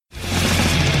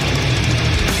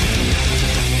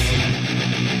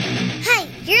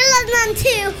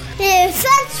to the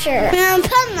adventure in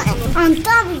Puntland on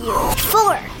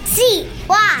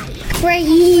W4CY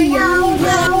Radio.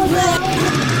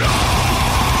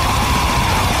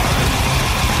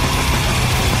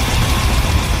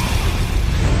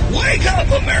 Wake up,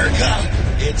 America!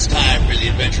 It's time for the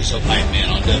Adventures of Hype Man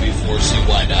on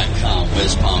W4CY.com,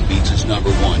 West Palm Beach's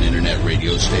 #1 internet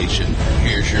radio station.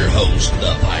 Here's your host,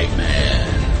 the Hype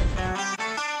Man.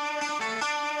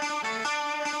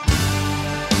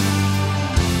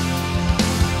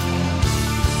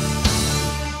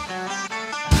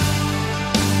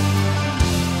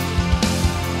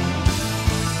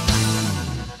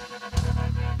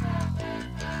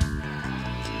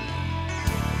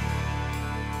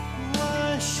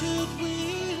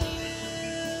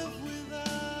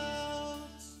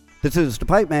 This is the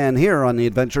Pipe Man here on the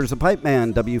Adventures of Pipe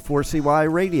Man,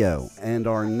 W4CY Radio. And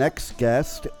our next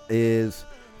guest is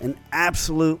an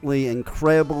absolutely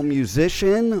incredible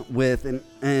musician with an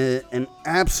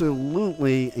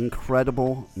absolutely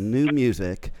incredible new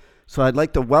music. So I'd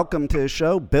like to welcome to the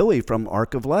show Billy from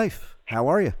Arc of Life. How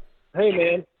are you? Hey,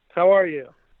 man. How are you?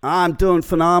 I'm doing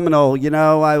phenomenal. You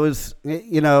know, I was,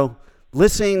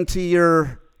 listening to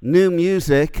your new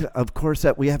music, of course,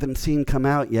 that we haven't seen come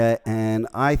out yet, and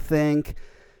I think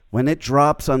when it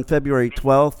drops on February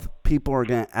 12th, people are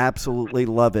going to absolutely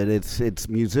love it. It's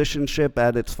musicianship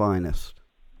at its finest.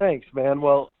 Thanks, man.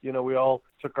 Well, we all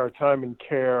took our time and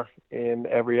care in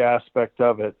every aspect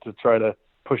of it to try to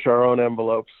push our own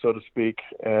envelopes, so to speak,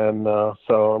 and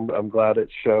so I'm glad it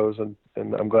shows, and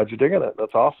I'm glad you're digging it.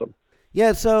 That's awesome.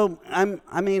 Yeah, so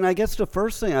I guess the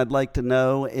first thing I'd like to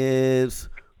know is,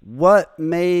 what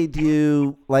made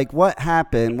you, what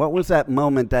happened? What was that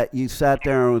moment that you sat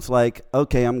there and was like,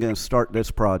 okay, I'm going to start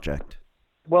this project?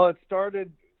 Well, it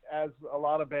started, as a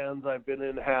lot of bands I've been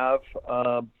in have,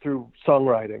 through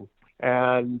songwriting.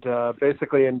 And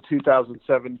basically in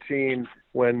 2017,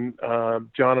 when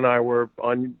John and I were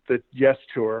on the Yes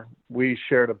Tour, we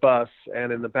shared a bus,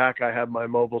 and in the back I had my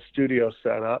mobile studio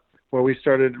set up, where we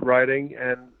started writing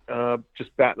and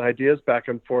just batting ideas back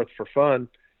and forth for fun.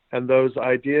 And those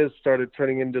ideas started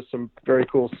turning into some very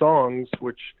cool songs,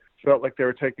 which felt like they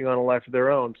were taking on a life of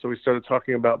their own. So we started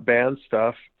talking about band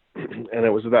stuff. And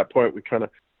it was at that point we kind of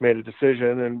made a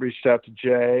decision and reached out to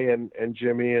Jay and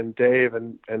Jimmy and Dave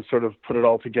and sort of put it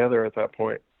all together at that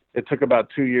point. It took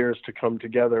about 2 years to come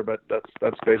together, but that's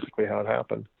basically how it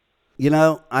happened.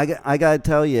 I got to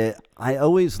tell you, I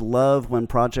always love when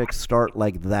projects start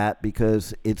like that,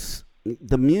 because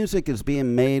the music is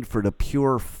being made for the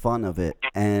pure fun of it,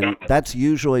 and that's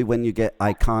usually when you get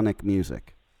iconic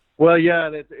music. Well, yeah,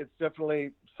 and it's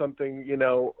definitely something,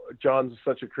 John's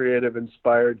such a creative,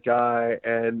 inspired guy,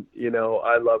 and,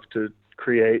 I love to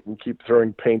create and keep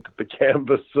throwing paint at the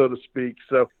canvas, so to speak.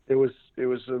 So it was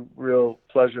a real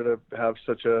pleasure to have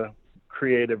such a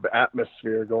creative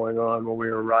atmosphere going on when we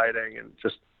were writing, and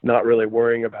just not really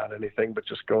worrying about anything, but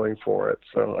just going for it.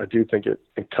 So I do think it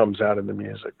comes out in the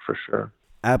music for sure.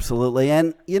 Absolutely.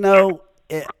 And,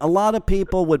 a lot of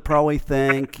people would probably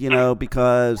think,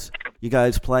 because you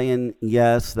guys play in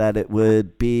Yes, that it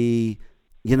would be,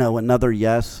 another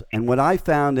Yes. And what I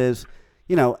found is,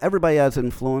 everybody has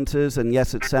influences, and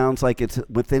yes, it sounds like it's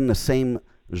within the same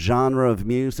genre of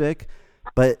music,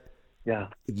 but yeah,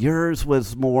 yours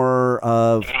was more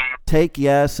of take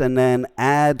Yes and then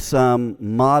add some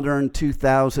modern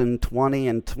 2020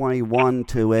 and 21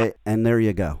 to it, and there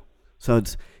you go. So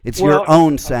it's your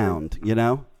own sound,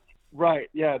 Right.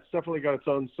 Yeah, it's definitely got its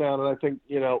own sound, and I think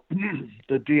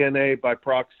the DNA by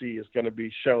proxy is going to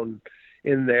be shown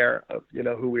in there of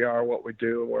who we are, what we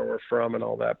do, where we're from, and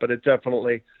all that. But it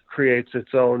definitely creates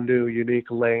its own new unique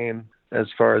lane as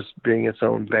far as being its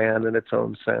own band and its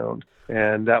own sound,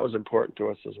 and that was important to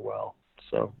us as well.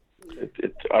 So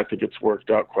I think it's worked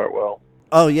out quite well.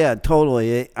 Oh, yeah,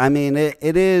 totally.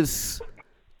 It is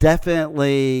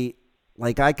definitely,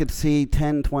 I could see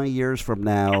 10, 20 years from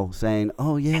now saying,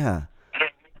 oh, yeah,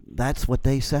 that's what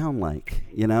they sound like,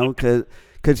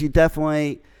 because you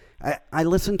definitely, I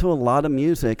listen to a lot of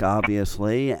music,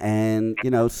 obviously, and,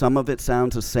 some of it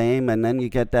sounds the same, and then you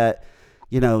get that,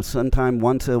 sometime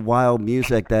once in a while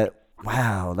music that,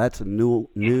 wow, that's a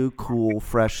new, cool,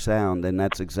 fresh sound, and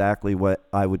that's exactly what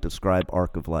I would describe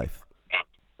Arc of Life.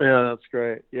 Yeah, that's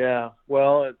great. Yeah,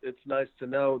 well, it's nice to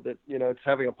know that, it's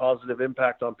having a positive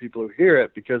impact on people who hear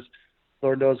it, because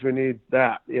Lord knows we need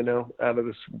that, out of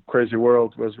this crazy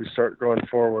world as we start going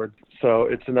forward. So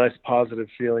it's a nice positive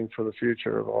feeling for the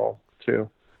future of all, too.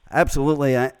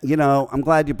 Absolutely. I'm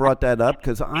glad you brought that up,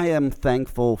 because I am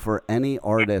thankful for any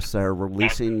artists that are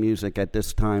releasing music at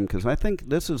this time, because I think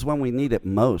this is when we need it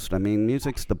most.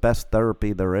 Music's the best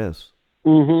therapy there is.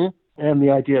 Mm-hmm. and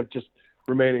the idea of just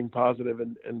remaining positive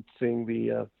and seeing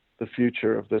the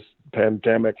future of this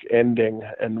pandemic ending,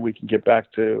 and we can get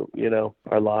back to,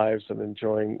 our lives and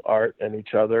enjoying art and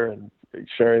each other and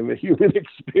sharing the human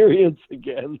experience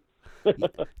again.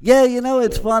 Yeah,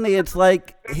 it's funny. It's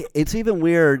like, it's even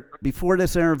weird. Before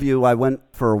this interview, I went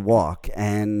for a walk,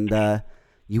 and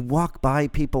you walk by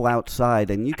people outside,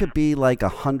 and you could be like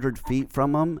 100 feet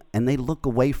from them, and they look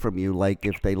away from you. Like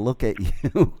if they look at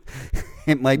you,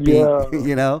 it might be,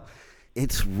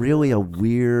 It's really a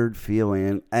weird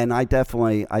feeling, and I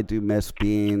do miss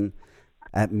being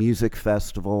at music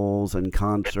festivals and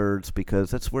concerts, because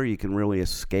that's where you can really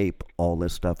escape all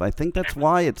this stuff. I think that's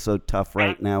why it's so tough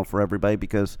right now for everybody,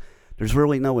 because there's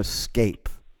really no escape.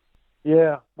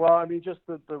 Yeah, well, I mean, just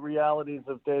the realities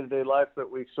of day-to-day life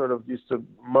that we sort of used to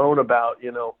moan about,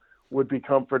 would be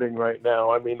comforting right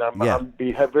now. I mean, I'm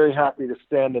very happy to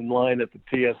stand in line at the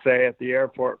TSA at the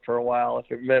airport for a while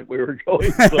if it meant we were going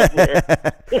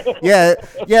somewhere.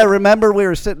 Yeah. Remember, we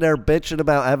were sitting there bitching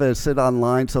about having to sit on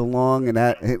line so long, and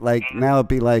now it'd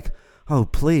be like, oh,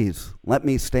 please let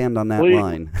me stand on that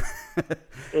line.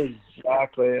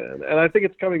 Exactly, and I think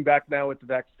it's coming back now with the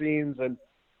vaccines, and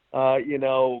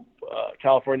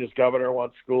California's governor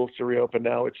wants schools to reopen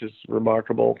now, which is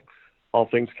remarkable, all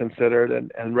things considered,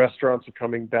 and restaurants are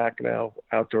coming back now,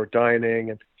 outdoor dining.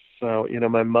 And so,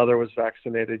 my mother was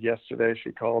vaccinated yesterday.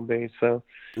 She called me. So,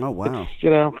 oh, wow.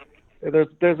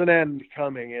 There's an end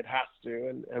coming. It has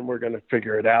to, and we're going to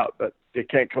figure it out, but it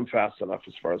can't come fast enough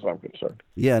as far as I'm concerned.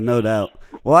 Yeah, no doubt.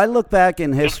 Well, I look back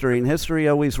in history, and history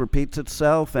always repeats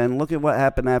itself, and look at what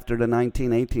happened after the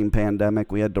 1918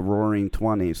 pandemic. We had the Roaring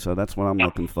 '20s, so that's what I'm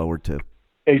looking forward to.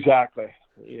 Exactly.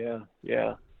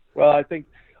 Yeah. Well, I think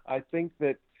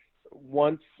that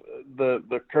once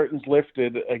the curtain's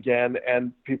lifted again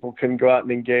and people can go out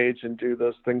and engage and do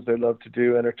those things they love to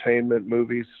do, entertainment,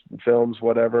 movies, films,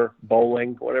 whatever,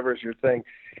 bowling, whatever is your thing,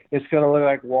 it's going to look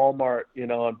like Walmart,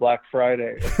 on Black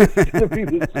Friday. It's going to be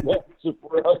this massive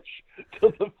rush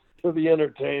to the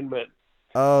entertainment.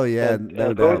 Oh, yeah,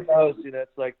 no doubt.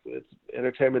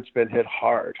 Entertainment's been hit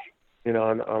hard,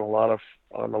 on a lot of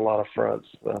fronts.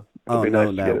 It'd be nice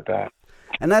to get it back.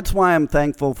 And that's why I'm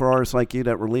thankful for artists like you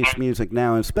that release music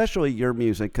now, and especially your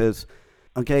music, because,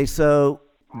 so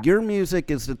your music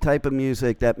is the type of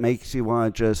music that makes you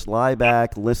want to just lie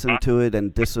back, listen to it,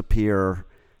 and disappear.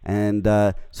 And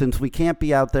since we can't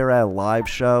be out there at a live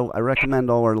show, I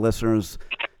recommend all our listeners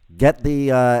get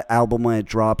the album when it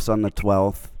drops on the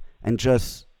 12th and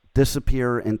just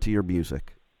disappear into your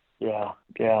music. Yeah.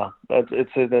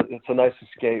 It's a nice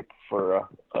escape for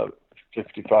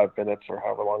 55 minutes or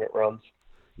however long it runs.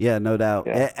 Yeah, no doubt.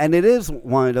 Yeah. And it is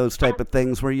one of those type of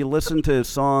things where you listen to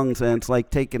songs and it's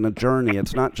like taking a journey.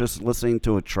 It's not just listening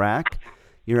to a track.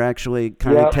 You're actually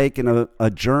kind of taking a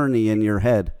journey in your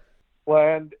head.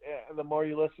 Well, and the more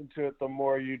you listen to it, the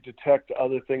more you detect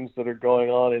other things that are going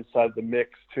on inside the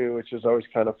mix, too, which is always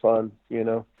kind of fun,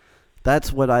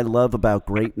 That's what I love about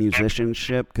great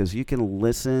musicianship, because you can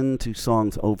listen to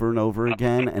songs over and over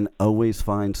again and always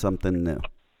find something new.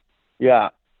 Yeah.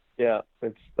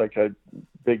 It's like a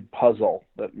big puzzle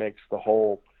that makes the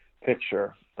whole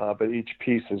picture, but each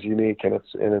piece is unique in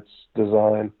its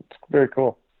design. It's very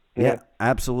cool. Yeah,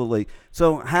 absolutely.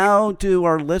 So how do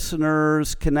our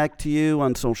listeners connect to you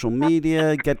on social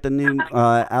media, get the new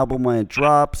album when it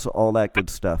drops, all that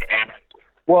good stuff?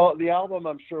 Well, the album,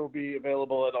 I'm sure, will be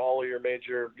available at all of your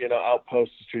major,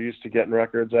 outposts that you're used to getting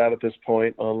records at this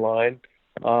point online.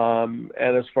 And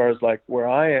as far as like where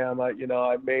I am,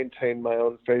 I maintain my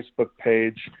own Facebook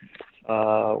page,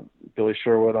 Billy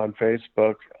Sherwood on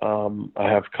Facebook. I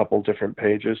have a couple different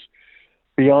pages.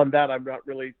 Beyond that, I'm not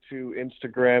really too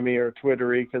Instagrammy or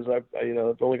Twittery, because I've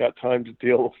only got time to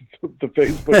deal with the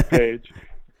Facebook page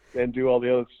and do all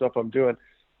the other stuff I'm doing.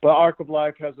 But Arc of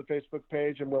Life has a Facebook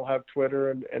page, and we'll have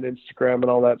Twitter and Instagram and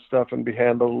all that stuff, and be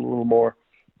handled a little more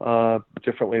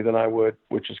differently than I would,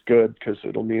 which is good, because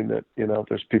it'll mean that,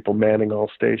 there's people manning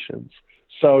all stations.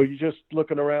 So you're just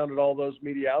looking around at all those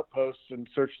media outposts and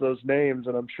search those names,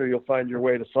 and I'm sure you'll find your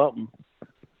way to something,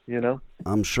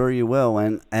 I'm sure you will.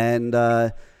 And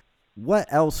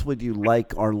what else would you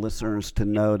like our listeners to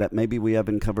know that maybe we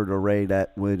haven't covered already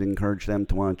that would encourage them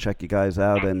to want to check you guys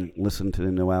out and listen to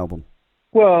the new album?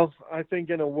 Well, I think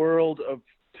in a world of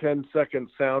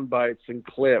 10-second sound bites and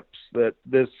clips, that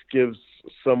this gives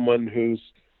someone who's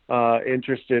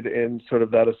interested in sort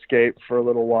of that escape for a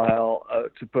little while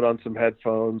to put on some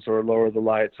headphones or lower the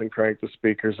lights and crank the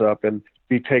speakers up and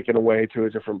be taken away to a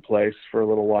different place for a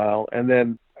little while. And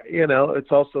then,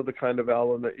 it's also the kind of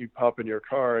album that you pop in your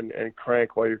car and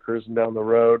crank while you're cruising down the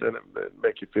road, and it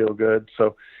make you feel good.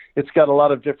 So it's got a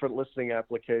lot of different listening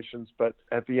applications. But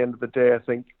at the end of the day, I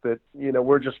think that,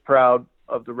 we're just proud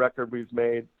of the record we've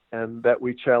made and that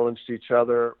we challenged each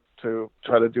other to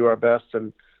try to do our best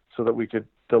and so that we could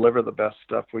deliver the best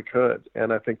stuff we could.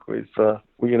 And I think we've,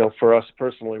 for us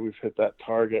personally, we've hit that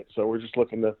target. So we're just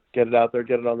looking to get it out there,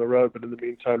 get it on the road. But in the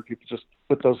meantime, people just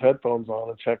put those headphones on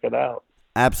and check it out.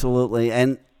 Absolutely.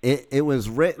 And it was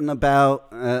written about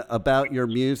your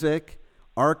music.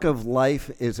 Arc of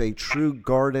Life is a true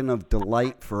garden of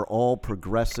delight for all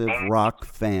progressive rock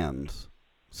fans.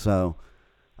 So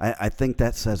I think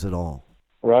that says it all.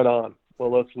 Right on.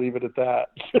 Well, let's leave it at that.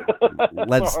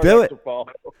 Let's do it.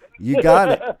 You got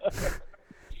it.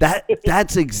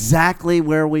 That's exactly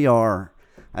where we are.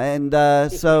 And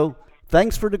so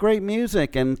thanks for the great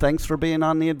music, and thanks for being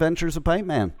on the Adventures of Pipe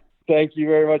Man. Thank you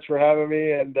very much for having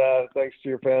me, and thanks to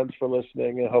your fans for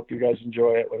listening. I hope you guys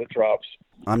enjoy it when it drops.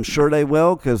 I'm sure they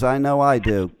will, because I know I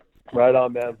do. Right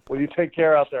on, man. Well, you take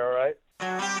care out there, all right?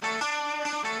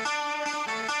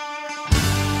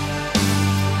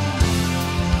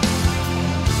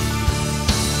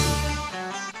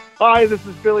 Hi, this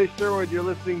is Billy Sherwood. You're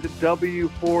listening to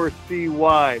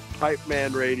W4CY, Pipe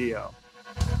Man Radio.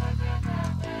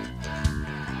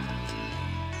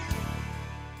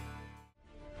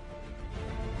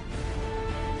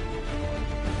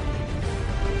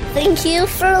 Thank you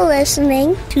for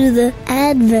listening to the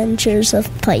Adventures of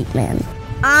Pipe Man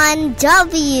on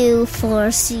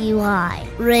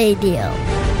W4CY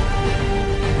Radio.